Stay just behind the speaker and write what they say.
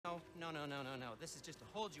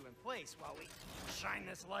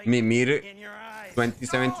Mimir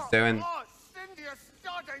 2077.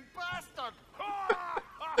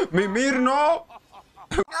 Mimir, no.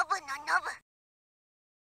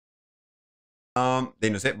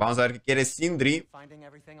 No sé, vamos a ver qué quiere Sindri.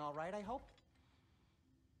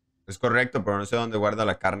 Es correcto, pero no sé dónde guarda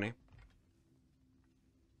la carne.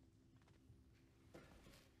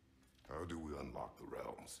 How do we unlock the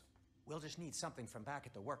realms? We'll just need something from back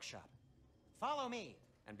at the workshop. Follow me,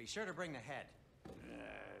 and be sure to bring the head.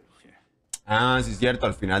 Ah, sí es cierto.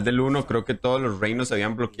 Al final del 1 creo que todos los reinos se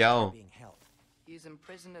habían bloqueado. He's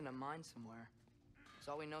imprisoned in a mine somewhere. That's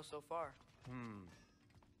all we know so far.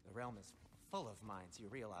 The realm is full of mines, you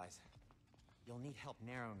realize. You'll need help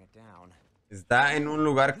narrowing it down. Está en un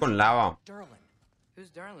lugar con lava. Derlin. Who's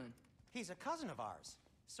Darlin? He's a cousin of ours,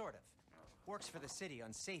 sort of. Works for the city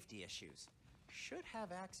on safety issues. Should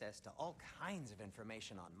have access to all kinds of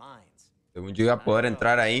information on mines. Según yo iba a poder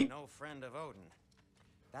entrar ahí. No friend of Odin.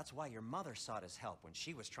 That's why your mother sought his help when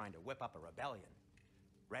she was trying to whip up a rebellion.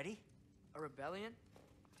 Ready? A rebellion?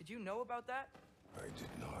 Did you know about that? I did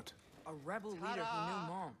not. A rebel leader who knew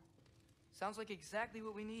Mom. Sounds like exactly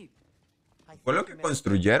what we need. ¿Fue lo que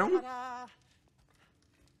construyeron?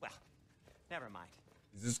 Well, never mind.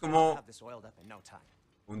 Eso es como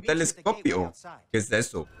un telescopio. ¿Qué es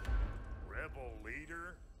eso? Rebel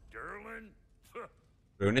leader, Derlin?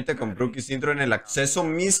 Reúnete con Brooke y Sindro en el acceso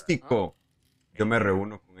místico. Yo me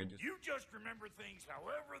reúno con ellos. You just remember things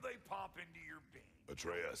however they pop into your being.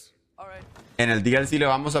 Atreus. All right. En el DLC le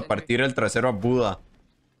vamos a partir el trasero a Buda.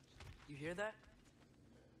 You hear that?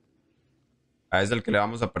 A ese es el que le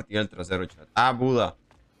vamos a partir el trasero, chat. Ah, Buda.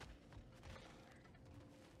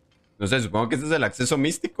 No sé, supongo que este es el acceso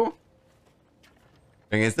místico.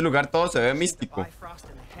 En este lugar todo se ve místico.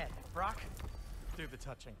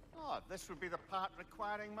 Oh, this would be the part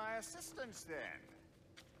requiring my assistance then.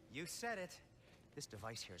 You said it. This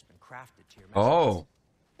device here has been crafted to your Oh.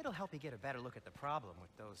 It'll help you get a better look at the problem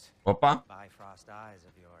with those Opa. Bifrost eyes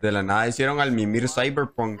of yours. De la nada hicieron al Mimir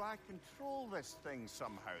Cyberpunk. Do I control this thing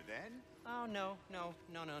somehow then? Oh, no.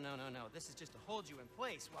 This is just to hold you in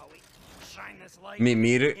place while we shine this light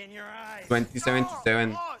Mimir in your eyes.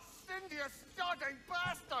 2077. Oh, Cindy, you starting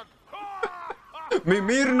bastard!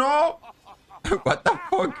 Mimir, no. What the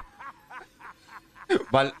fuck.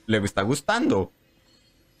 Le está gustando.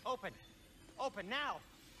 Open now.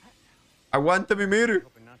 Aguante, Mimir.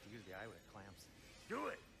 Open not to use the eyelid clamps. Do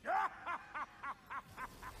it.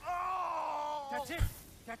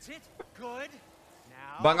 That's it. Good.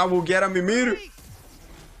 Now. Van a buguear a Mimir.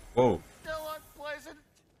 Wow. Still unpleasant.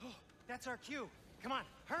 That's our cue. Come on,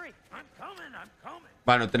 hurry. I'm coming.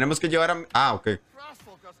 Bueno, tenemos que llevar a... Ah, ok.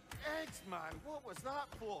 Frostfulgus eggs, man. What was that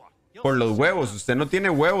for? Por los huevos. Usted no tiene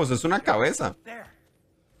huevos, es una cabeza. There.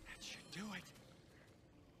 That should do it.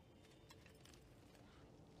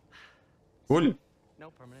 Cool.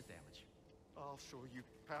 No permanent damage. I'll show you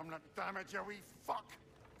permanent damage, you wee fuck.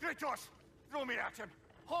 Kratos, throw me at him.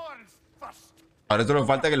 Horns first. Ahora solo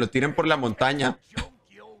falta que lo tiren por la montaña.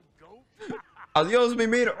 Adiós,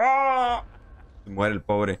 Mimir. ¡Ah! Se muere el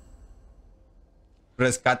pobre.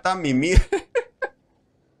 Rescata a Mimir.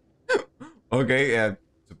 Ok,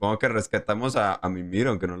 supongo que rescatamos a Mimir,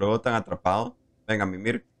 aunque no lo veo tan atrapado. Venga,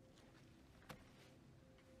 Mimir.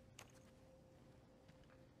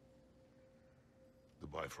 The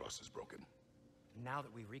Bifrost is broken. Now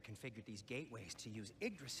that we reconfigured these gateways to use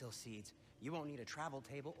Yggdrasil seeds, you won't need a travel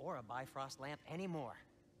table or a Bifrost lamp anymore.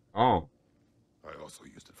 Oh. I also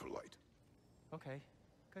used it for light. Okay,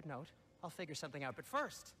 good note. I'll figure something out, but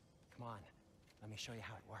first, come on, let me show you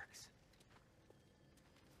how it works.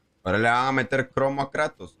 Ahora le van a meter cromo a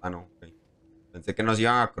Kratos. Ah, no, ok. Pensé que nos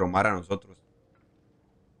iban a cromar a nosotros.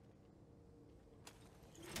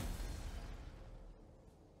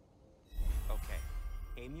 Okay,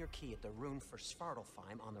 aim your key at the rune for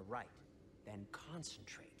Svartalfheim on the right, then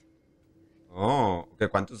concentrate. Oh, ok,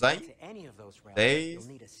 ¿cuántos hay? To any of those realms, 6,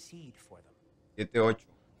 you'll need a seed for them. 7, 8.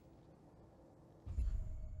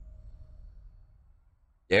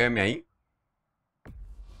 Lléveme ahí.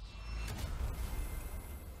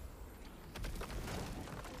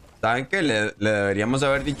 ¿Saben qué? Le deberíamos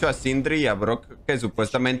haber dicho a Sindri y a Brock que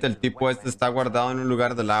supuestamente el tipo este está guardado en un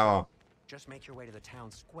lugar de lava. Just make your way to the town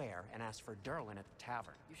square and ask for Derlin at the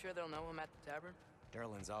tavern. You sure they'll know him at the tavern?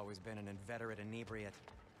 Derlin's always been an inveterate inebriate.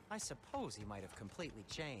 I suppose he might have completely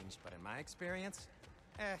changed, but in my experience,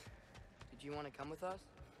 Did you want to come with us?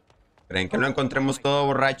 ¿Creen que lo encontremos todo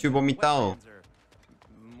borracho y vomitado? Wetlands are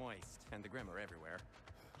moist, and the grim are everywhere.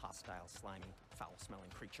 Hostile, slimy, foul-smelling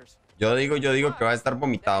creatures. Yo digo que va a estar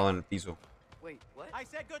vomitado en el piso. Wait, what? I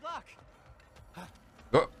said good luck.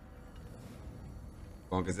 Oh,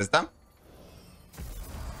 Como que se está.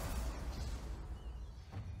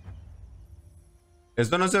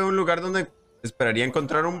 Esto no se ve un lugar donde esperaría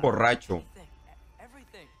encontrar un borracho.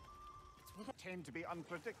 Everything. Tend to be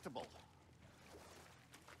unpredictable.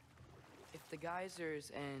 If the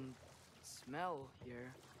geysers and smell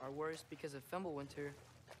here are worse because of Fimbulwinter,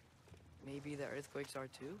 maybe the earthquakes are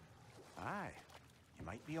too? Aye, you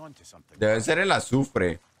might be onto something. Debe ser el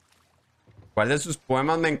azufre. ¿Cuál de sus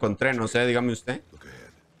poemas me encontré? No sé, dígame usted.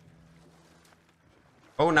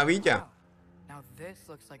 Oh, una villa. Now this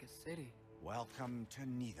looks like a city. Welcome to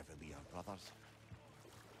Nidavellir, brothers.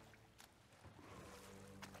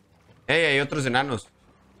 Hey, hay otros enanos.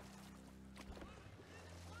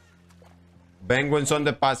 Vengo en son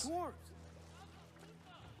de paz.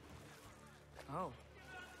 Oh.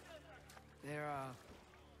 They're,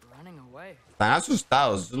 running away. Están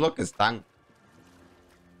asustados, eso es lo que están.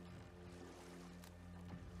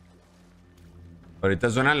 Ahorita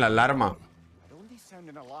suena la alarma. I'd only sound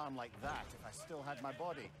an alarm like that if I still had my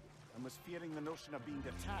body and was fearing the notion of being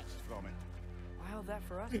detached from it. Wow, that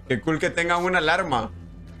for us. Qué cool que tengan una alarma.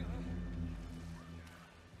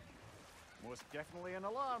 Most definitely an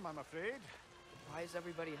alarm, I'm afraid. Why is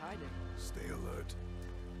everybody hiding? Stay alert.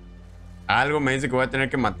 Algo me dice que voy a tener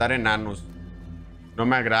que matar enanos. No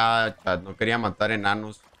me agrada, chat. No quería matar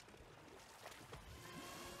enanos.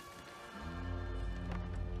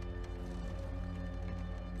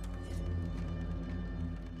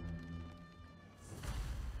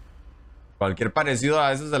 Cualquier parecido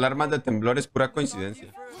a esas alarmas de temblor es pura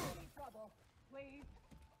coincidencia.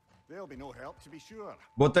 There'll be no help, to be sure.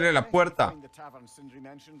 Bótale la puerta. Find the tavern Sindri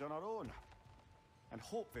mentioned on our own, and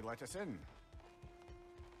hope they let us in.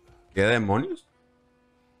 ¿Qué demonios?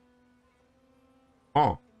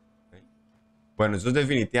 Oh. Ok. Bueno, eso es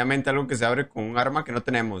definitivamente algo que se abre con un arma que no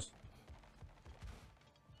tenemos.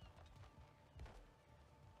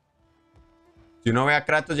 Si uno ve a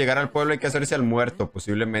Kratos llegar al pueblo hay que hacerse al muerto,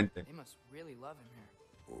 posiblemente. They must really love him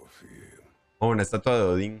here. Or fear. Oh, una estatua de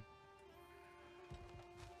Odín.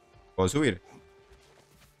 ¿Puedo subir?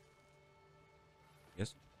 ¿Y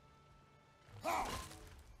eso?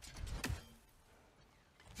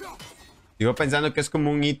 Sigo pensando que es como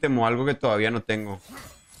un ítem o algo que todavía no tengo.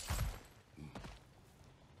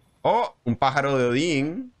 Oh, un pájaro de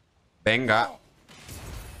Odín. Venga.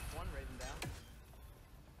 One raven down.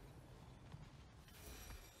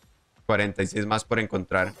 46 más por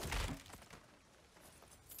encontrar.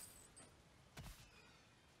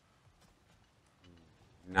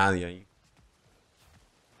 Nadie ahí.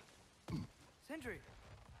 Sindri!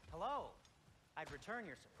 Hello. I'd return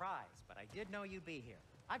your surprise, but I did know you'd be here.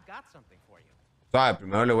 I've got something for you. Suave,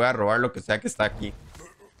 primero le voy a robar lo que sea que está aquí.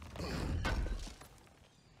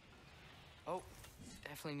 Oh,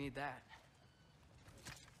 definitely need that.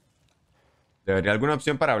 Debería alguna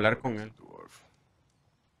opción para hablar con él. Dwarf.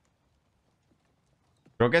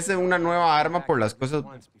 Creo que es una nueva arma por las cosas.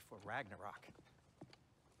 Once before Ragnarok.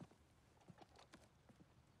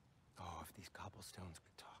 Oh, if these cobblestones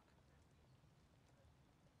could talk.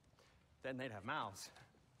 Then they'd have mouths.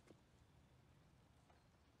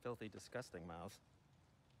 Filthy, disgusting mouths.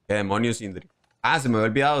 ¿Qué demonios, Sindri? Ah, se me había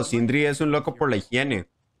olvidado. Sindri es un loco por la higiene.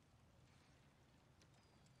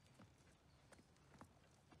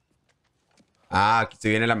 Ah, aquí se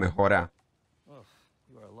viene la mejora. Ugh,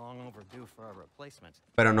 you are long overdue for a replacement.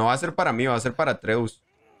 Pero no va a ser para mí, va a ser para Atreus.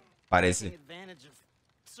 Taking Parece. advantage of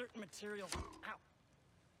certain materials. Ow.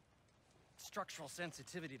 Structural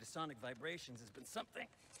sensitivity to sonic vibrations has been something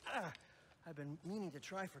I've been meaning to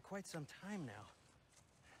try for quite some time now.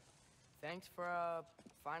 Thanks for,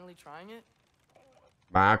 finally trying it.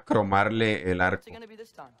 Va a cromarle el What's arco. it gonna be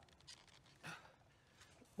this time?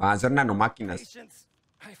 Van a ser nanomáquinas. Patience.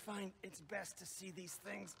 I find it's best to see these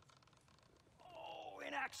things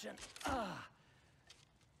in action.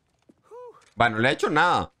 Va, no le he hecho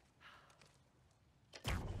nada.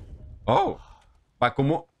 Oh. Va,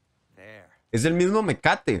 como... There. Es el mismo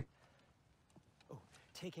mecate. Oh,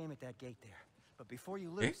 take aim at that gate there. But before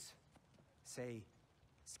you ¿Eh? loose, say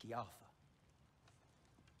Skialfa.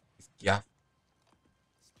 Ya.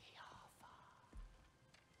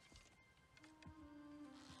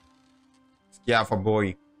 Skiafa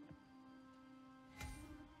boy.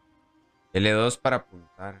 L2 para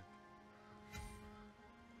apuntar.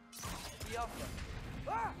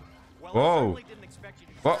 Well, Whoa. I certainly didn't expect you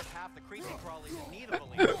to Whoa. serve half the creepy crawlies in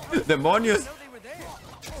Nidavellir. ¡Demonios! No, they were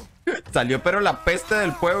there. Salió pero la peste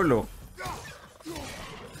del pueblo.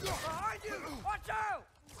 Behind you! Watch out!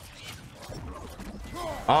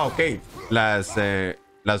 Ah, ok.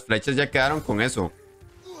 Las flechas ya quedaron con eso.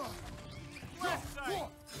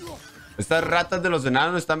 Estas ratas de los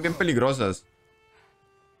enanos están bien peligrosas.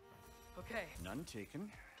 None taken.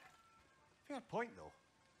 Fair point, though.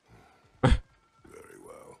 Very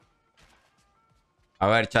well. A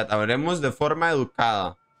ver, chat, hablemos de forma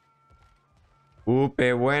educada.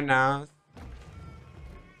 Buenas.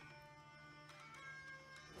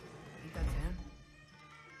 Think that's him?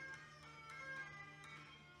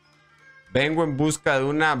 Vengo en busca de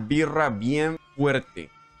una birra bien fuerte.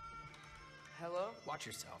 Hello? Watch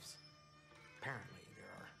yourselves. Apparently, there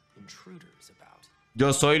are intruders about.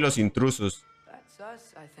 Yo soy los intrusos. That's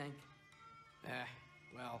us, I think.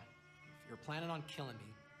 Well, if you're planning on killing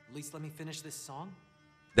me, at least let me finish this song.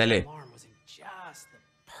 Dele. Alarm was in just the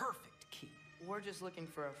perfect key. We're just looking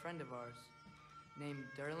for a friend of ours named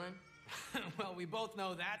Derlin. Well, we both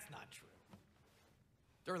know that's not true.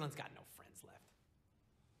 Derlin's got no friends left.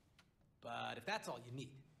 But if that's all you need,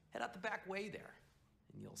 head out the back way there,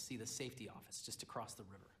 and you'll see the safety office just across the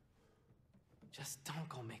river. Just don't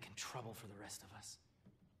go making trouble for the rest of us.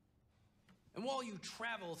 And while you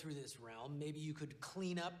travel through this realm, maybe you could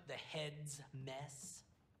clean up the head's mess.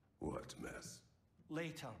 What mess?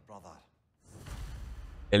 Later, brother.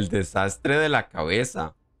 El desastre de la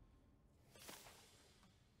cabeza.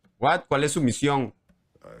 What? ¿Cuál es su misión?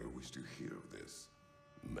 I wish to hear of this.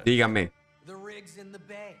 Mess. Dígame. The rig's in the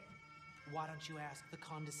bay. Why don't you ask the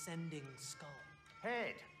condescending skull?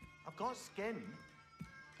 Head, I've got skin.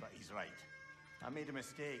 But he's right. I made a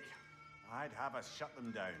mistake. I'd have us shut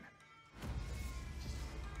them down.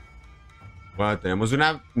 Bueno, tenemos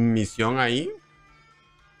una misión ahí.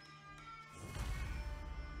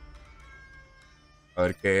 A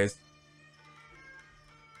ver qué es.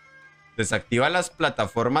 Desactiva las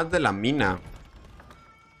plataformas de la mina.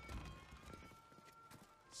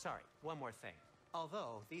 Sorry, one more thing.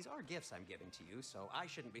 Although, these are gifts I'm giving to you, so I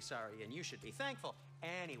shouldn't be sorry and you should be thankful.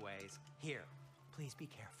 Anyways, here, please be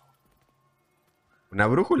careful. Una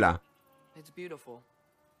brújula. It's beautiful.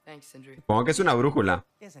 Thanks, Sindri. Supongo que es una brújula.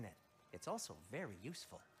 Isn't it? It's also very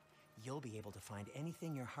useful. You'll be able to find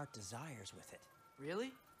anything your heart desires with it.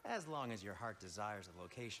 Really? As long as your heart desires the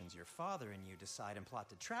locations your father and you decide and plot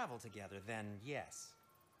to travel together, then yes.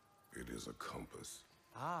 It is a compass.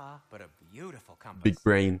 Ah, but a beautiful compass. Big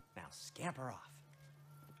brain. Now scamper off.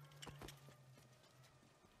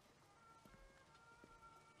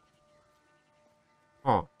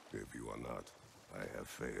 Oh, If you are not, I have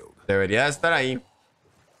failed. debería de estar ahí.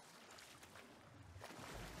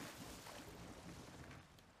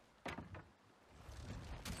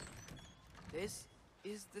 This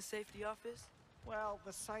is the safety office? Well,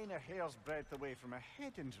 the sign a hair's breadth away from a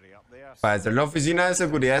head injury up there. Parecer la oficina de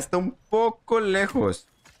seguridad está un poco lejos.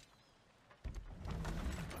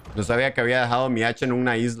 No sabía que había dejado mi hacha en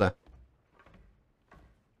una isla.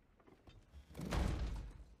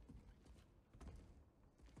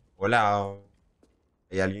 Hola.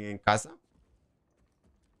 ¿Hay alguien en casa?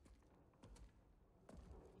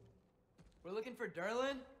 We're looking for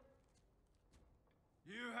Derlin?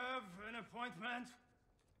 You have an appointment?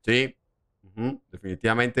 Sí.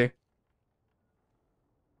 Definitivamente.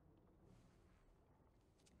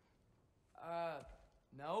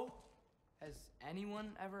 No? Has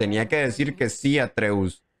anyone ever... Tenía que decir que sí,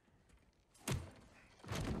 Atreus.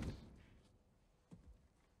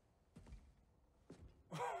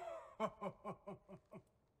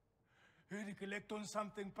 Here to collect on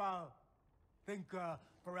something, pal. Think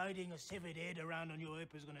parading a severed head around on your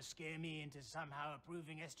hip is gonna scare me into somehow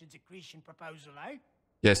approving Estrid's accretion proposal, eh?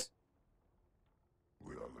 Yes.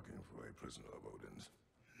 We are looking for a prisoner of Odin's.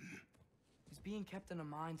 He's being kept in a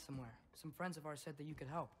mine somewhere. Some friends of ours said that you could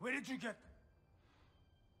help. Where did you get...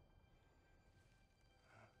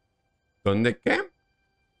 ¿Dónde qué?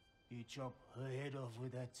 You chop her head off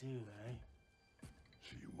with that too, eh?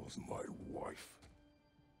 She was my wife.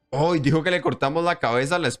 Oh, y dijo que le cortamos la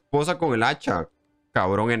cabeza a la esposa con el hacha.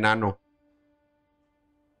 Cabrón enano.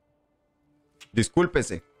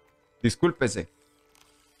 Discúlpese. Discúlpese.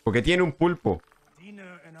 Porque tiene un pulpo.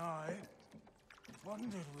 Dina and I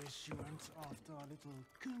wondered where she went after our little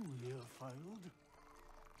coup here failed.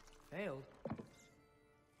 Failed?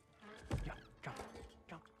 Yeah, jump,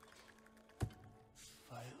 jump.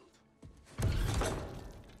 Failed.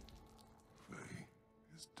 Faye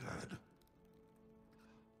is dead.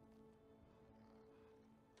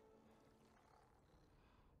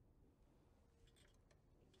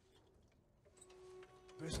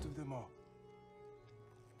 Best of them all.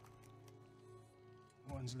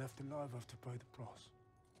 One's left alive after pay the price.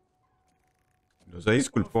 No se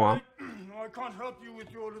disculpó, ¿ah? I can't help you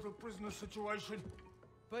with your little prisoner situation.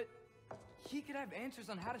 But he could have answers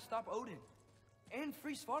on how to stop Odin. And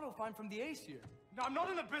free Svartalfheim from the Aesir. Now, I'm not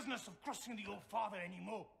in the business of crossing the old father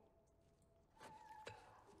anymore.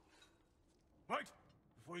 Right,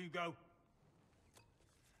 before you go,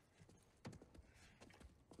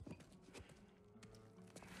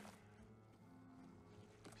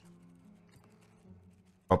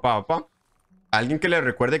 Papá. ¿Alguien que le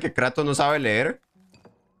recuerde que Kratos no sabe leer?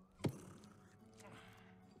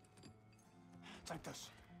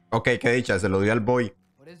 Ok, qué dicha, se lo dio al boy.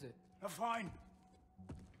 What is it? A fine.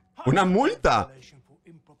 ¡Una multa!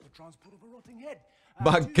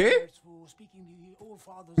 ¿Va qué?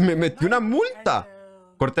 Me metió una multa.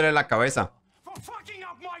 Córtele la cabeza.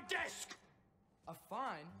 A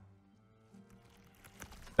fine?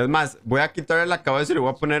 Es más, voy a quitarle la cabeza y le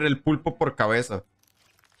voy a poner el pulpo por cabeza.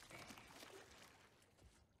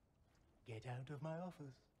 Get out of my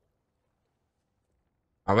office.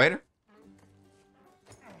 A ver.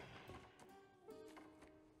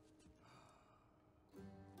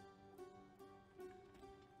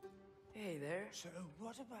 Hey there. So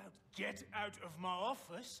what about get out of my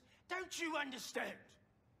office? Don't you understand?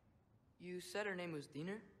 You said her name was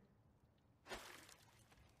Diener?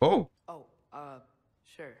 Oh, Oh,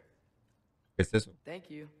 sure. ¿qué es eso? Thank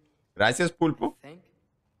you. Gracias, pulpo. I think.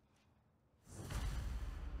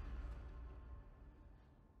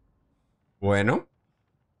 Bueno,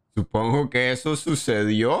 supongo que eso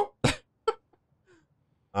sucedió.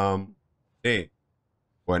 Sí.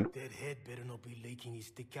 Bueno. That head better not be leaking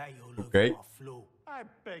his decay all Okay. over my floor. I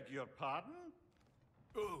beg your pardon?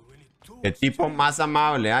 Oh, and it talks Qué tipo más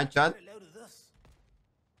amable, ¿ah, chat? a load of this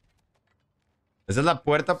Esa es la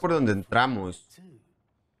puerta por donde entramos. too.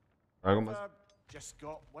 Algo más. Just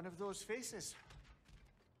got one of those faces.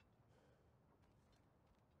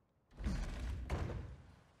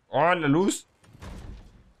 ¡Oh, la luz!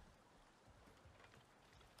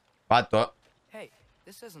 Pato. Hey,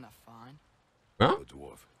 this isn't a fine. ¿Ah? The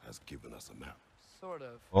dwarf has given us a map. Sort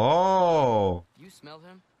of. ¡Oh! You smelled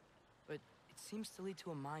him, but it seems to lead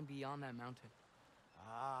to a mine beyond that mountain.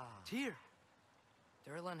 Ah. Tyr!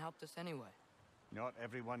 Durlan helped us anyway. Not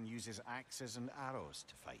everyone uses axes and arrows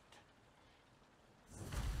to fight.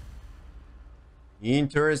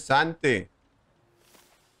 Interesante.